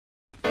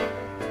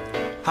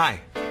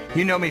Hi,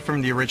 you know me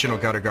from the original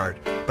Gutter Guard,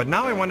 but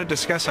now I want to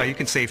discuss how you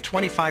can save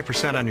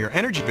 25% on your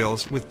energy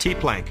bills with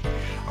T-Plank.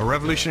 A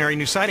revolutionary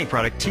new siding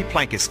product,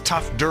 T-Plank is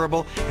tough,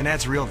 durable, and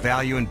adds real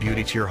value and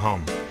beauty to your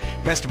home.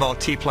 Best of all,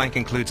 T-Plank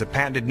includes a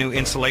patented new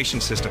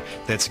insulation system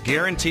that's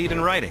guaranteed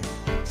in writing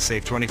to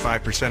save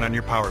 25% on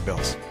your power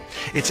bills.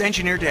 It's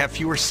engineered to have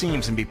fewer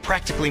seams and be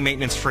practically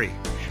maintenance-free.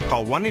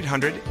 Call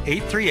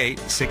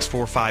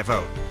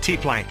 1-800-838-6450.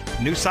 T-Plank,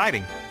 new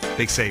siding,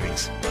 big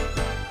savings.